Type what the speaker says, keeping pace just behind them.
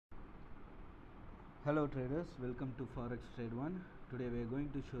Hello traders, welcome to Forex Trade 1. Today we are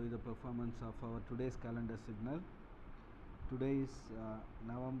going to show you the performance of our today's calendar signal. Today is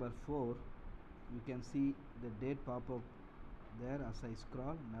November 4. You can see the date pop up there as I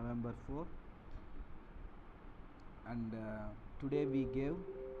scroll, November 4. And today we gave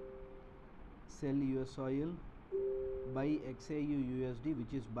sell US oil, buy XAUUSD,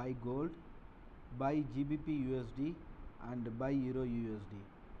 which is buy gold, buy GBPUSD and buy EURUSD.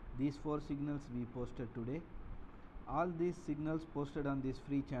 These four signals we posted today. All these signals posted on this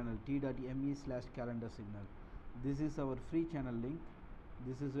free channel t.me/calendar signal. This is our free channel link.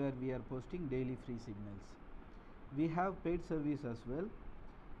 This is where we are posting daily free signals. We have paid service as well.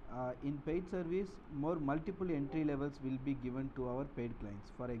 In paid service, more multiple entry levels will be given to our paid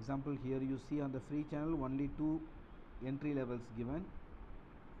clients. For example, here you see on the free channel only 2 entry levels given,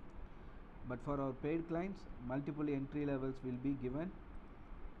 but for our paid clients multiple entry levels will be given.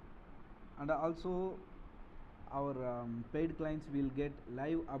 And also our paid clients will get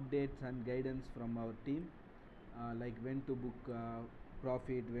live updates and guidance from our team, like when to book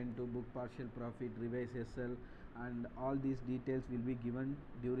profit, when to book partial profit, revise SL, and all these details will be given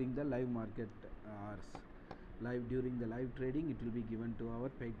during the live market hours. During the live trading it will be given to our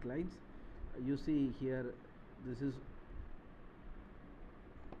paid clients. You see here,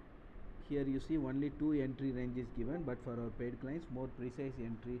 here you see only 2 entry ranges given, but for our paid clients more precise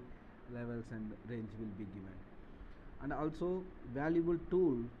entry levels and range will be given. And also valuable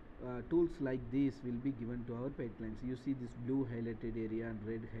tools like these will be given to our paid clients. You see this blue highlighted area and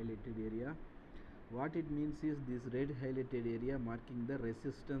red highlighted area. What it means is this red highlighted area marking the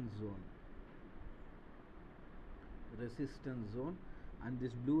resistance zone, and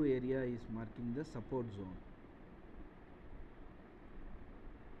this blue area is marking the support zone.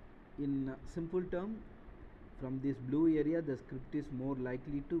 In simple term, from this blue area the script is more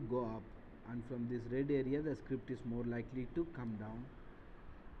likely to go up, and from this red area the script is more likely to come down.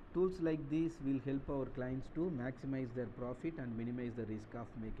 Tools like these will help our clients to maximize their profit and minimize the risk of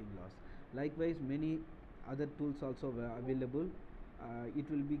making loss. Likewise, many other tools also available. It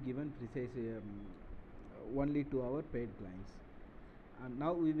will be given precisely only to our paid clients. And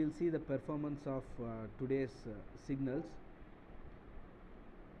now we will see the performance of today's signals.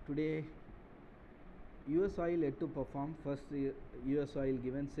 Today US oil had to perform. First US oil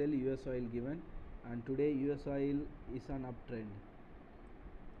given, sell US oil given, and today US oil is on uptrend.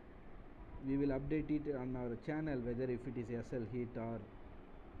 We will update it on our channel whether if it is SL hit or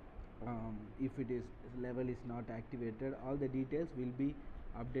if it is level is not activated. All the details will be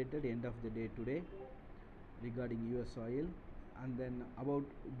updated end of the day today regarding US oil. And then about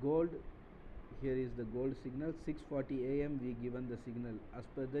gold, here is the gold signal. 6:40 AM we given the signal as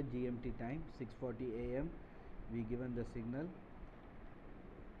per the GMT time. 6:40 AM we given the signal.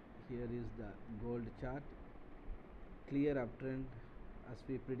 Here is the gold chart, clear uptrend as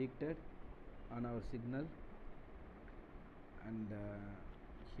we predicted on our signal. And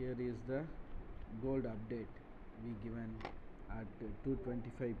here is the gold update we given at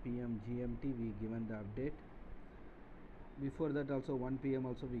 2:25 PM GMT. We given the update. Before that also 1 PM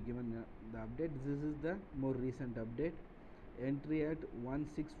also we given the update. This is the more recent update. Entry at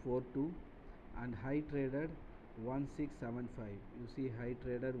 1642 and high traded 1675. You see high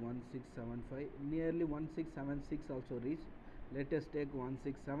traded 1675, nearly 1676 also reached. Let us take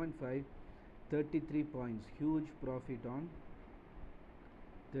 1675, 33 points, huge profit on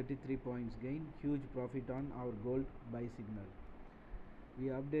 33 points gain, huge profit on our gold buy signal. We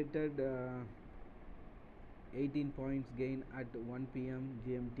updated 18 points gain at 1 PM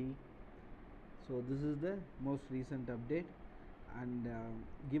GMT. So this is the most recent update. And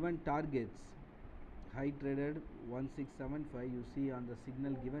given targets, high traded 1675. You see on the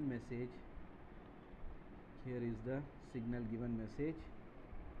signal given message, here is the signal given message.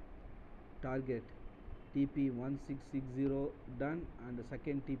 Target TP 1660 done, and the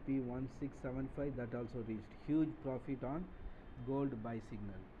second TP 1675 that also reached. Huge profit on gold buy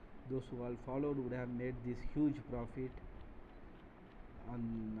signal. Those who all followed would have made this huge profit on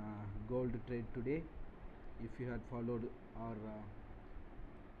gold trade today if you had followed our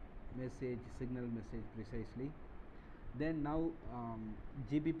signal message precisely. Then now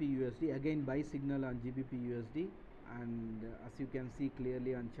GBPUSD, again buy signal on GBPUSD, and as you can see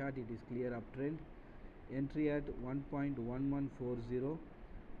clearly on chart, it is clear uptrend. Entry at 1.1140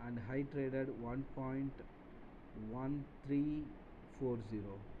 and high traded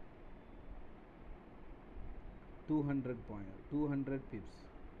 1.1340. 200 pips,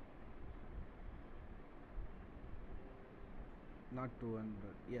 not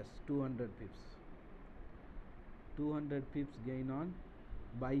 200, yes, 200 pips. 200 pips gain on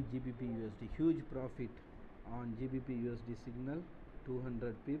buy GBPUSD. Huge profit on GBPUSD signal,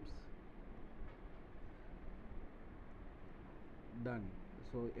 200 pips. Done.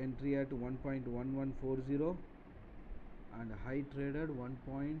 So entry at 1.1140 and high traded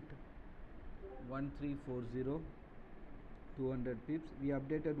 1.1340, 200 pips. We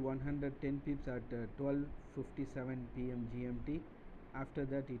updated 110 pips at 12:57 p.m. GMT. After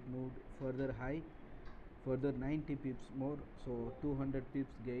that it moved further high, further 90 pips more, so 200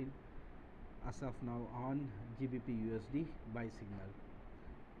 pips gain as of now on GBPUSD buy signal.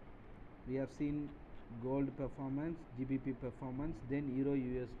 We have seen gold performance, GBP performance, then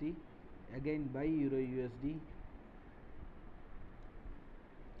EURUSD, again buy EURUSD,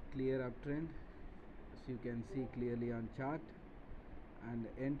 clear uptrend, as you can see clearly on chart, and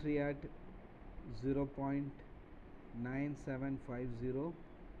entry at 0.9750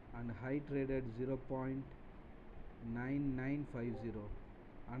 and high traded 0.9950,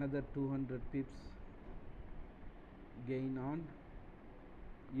 another 200 pips gain on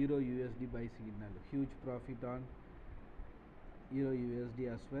EURUSD buy signal. Huge profit on EURUSD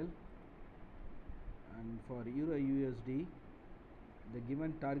as well. And for EURUSD, the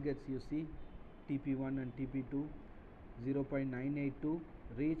given targets you see, TP1 and TP2, 0.982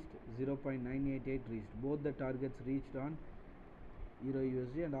 reached, 0.988 reached. Both the targets reached on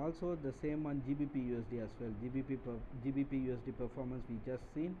EURUSD, and also the same on GBPUSD as well. GBPUSD performance we just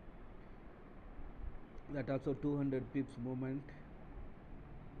seen, that also 200 pips movement.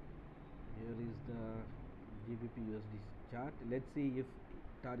 Here is the GBPUSD chart. Let's see if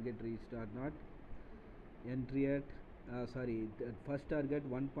target reached or not. Entry at first target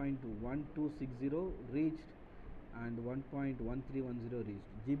 1.1260 reached and 1.1310 reached.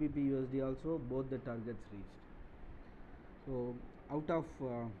 GBPUSD also both the targets reached. So out of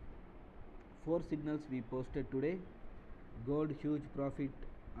 4 signals we posted today, gold huge profit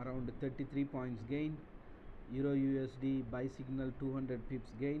around 33 points gain, EURUSD buy signal 200 pips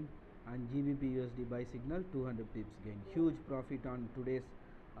gain, and GBPUSD buy signal 200 pips gain. Huge profit on today's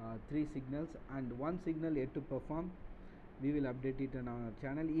 3 signals, and 1 signal yet to perform. We will update it on our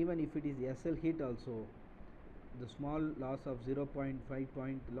channel. Even if it is SL hit also, the small loss of 0.5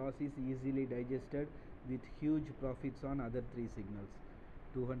 point loss is easily digested with huge profits on other 3 signals,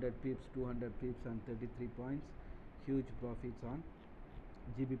 200 pips, 200 pips and 33 points. Huge profits on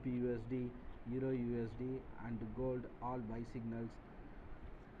GBPUSD, EURUSD and gold, all buy signals,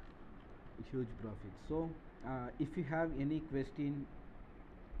 huge profits. So if you have any question,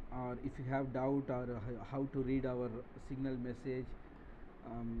 or if you have doubt, or how to read our signal message,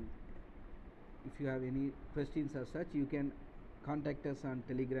 if you have any questions as such, you can contact us on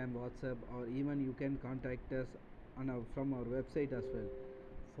Telegram, WhatsApp, or even you can contact us on from our website as well,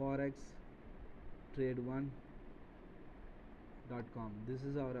 forextrade1.com. This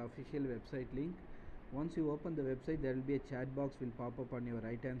is our official website link. Once you open the website, there will be a chat box will pop up on your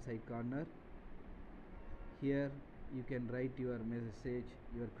right hand side corner. Here you can write your message,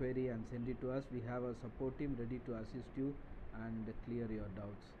 your query, and send it to us. We have a support team ready to assist you and clear your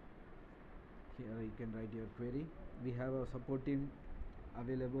doubts. Here you can write your query. We have a support team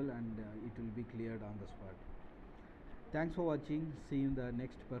available, and it will be cleared on the spot. Thanks for watching. See you in the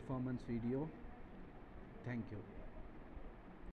next performance video. Thank you.